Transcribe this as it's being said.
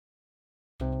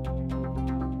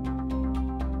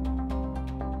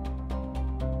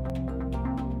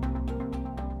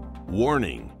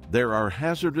Warning: there are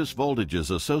hazardous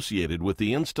voltages associated with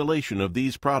the installation of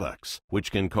these products,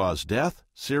 which can cause death,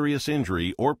 serious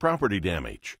injury, or property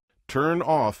damage. Turn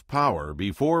off power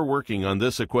before working on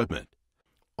this equipment.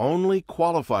 Only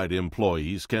qualified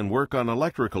employees can work on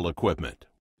electrical equipment.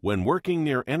 When working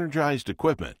near energized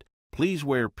equipment, please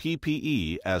wear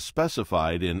PPE as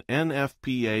specified in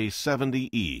NFPA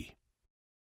 70E.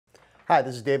 Hi,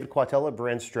 this is David Quatella,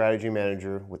 Brand Strategy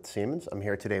Manager with Siemens. I'm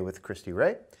here today with Christy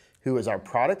Ray, who is our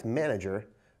Product Manager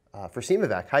for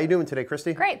SIMOVAC. How are you doing today,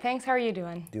 Christy? Great, thanks. How are you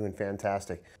doing? Doing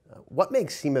fantastic. What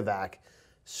makes SIMOVAC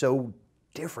so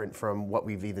different from what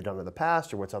we've either done in the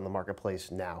past or what's on the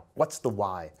marketplace now? What's the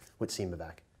why with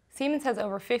SIMOVAC? Siemens has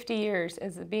over 50 years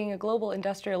as being a global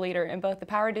industrial leader in both the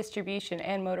power distribution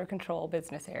and motor control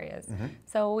business areas.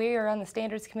 So we are on the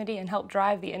standards committee and help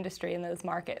drive the industry in those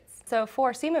markets. So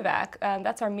for SIMOVAC,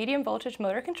 that's our medium voltage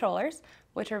motor controllers,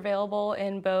 which are available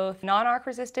in both non-arc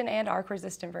resistant and arc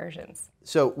resistant versions.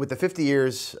 So with the 50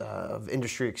 years of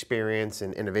industry experience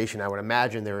and innovation, I would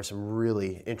imagine there are some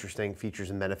really interesting features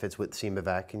and benefits with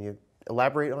SIMOVAC. Can you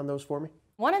elaborate on those for me?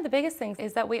 One of the biggest things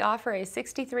is that we offer a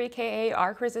 63 kA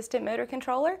arc-resistant motor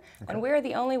controller, and we're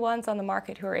the only ones on the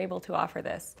market who are able to offer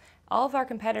this. All of our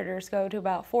competitors go to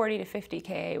about 40 to 50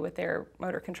 kA with their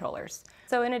motor controllers.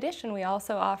 So in addition, we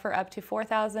also offer up to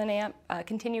 4,000 amp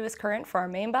continuous current for our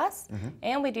main bus,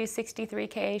 and we do 63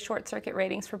 kA short circuit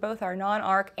ratings for both our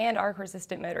non-arc and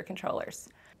arc-resistant motor controllers.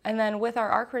 And then with our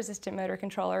arc-resistant motor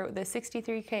controller, the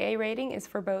 63 kA rating is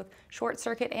for both short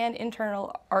circuit and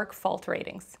internal arc fault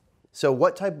ratings. So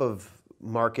what type of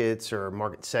markets or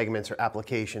market segments or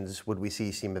applications would we see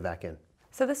SIMOVAC in?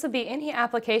 So this would be any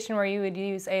application where you would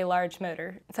use a large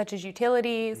motor, such as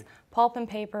utilities, pulp and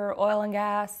paper, oil and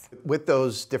gas. With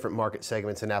those different market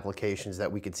segments and applications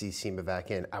that we could see SIMOVAC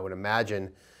in, I would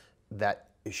imagine that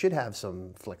it should have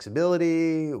some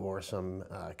flexibility or some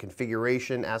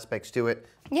configuration aspects to it.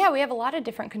 Yeah, we have a lot of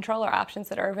different controller options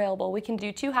that are available. We can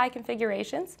do 2 high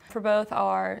configurations for both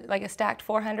our a stacked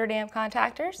 400 amp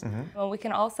contactors. We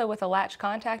can also, with a latch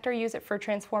contactor, use it for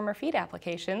transformer feed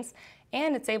applications,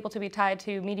 and it's able to be tied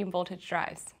to medium voltage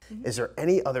drives. Is there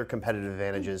any other competitive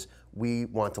advantages we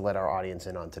want to let our audience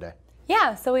in on today?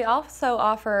 Yeah, so we also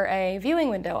offer a viewing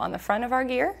window on the front of our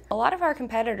gear. A lot of our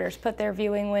competitors put their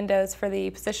viewing windows for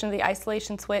the position of the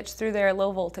isolation switch through their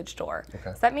low voltage door.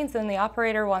 So that means when the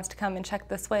operator wants to come and check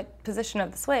the position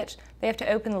of the switch, they have to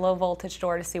open the low voltage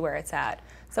door to see where it's at.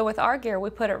 So with our gear, we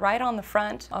put it right on the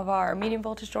front of our medium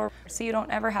voltage door, so you don't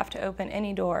ever have to open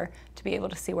any door to be able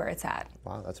to see where it's at.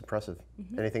 Wow, that's impressive.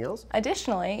 Anything else?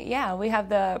 Additionally, yeah, we have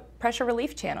the pressure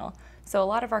relief channel. So a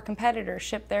lot of our competitors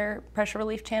ship their pressure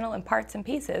relief channel in parts and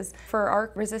pieces. For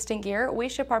arc resistant gear, we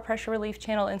ship our pressure relief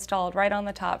channel installed right on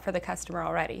the top for the customer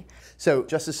already. So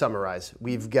just to summarize,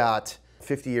 we've got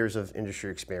 50 years of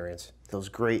industry experience, those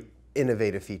great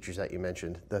innovative features that you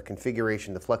mentioned, the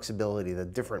configuration, the flexibility, the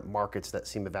different markets that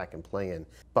SIMOVAC can play in,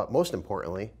 but most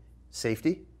importantly,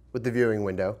 safety with the viewing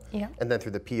window, and then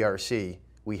through the PRC,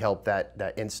 we help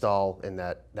that install and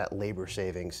that labor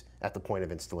savings at the point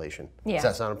of installation. Does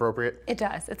that sound appropriate? It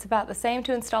does. It's about the same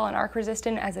to install an arc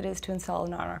resistant as it is to install a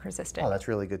non-arc resistant. Oh, that's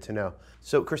really good to know.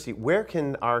 So Christy, where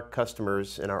can our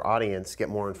customers and our audience get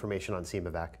more information on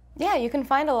SIMOVAC? Yeah, you can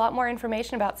find a lot more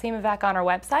information about SIMOVAC on our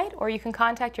website, or you can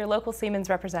contact your local Siemens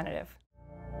representative.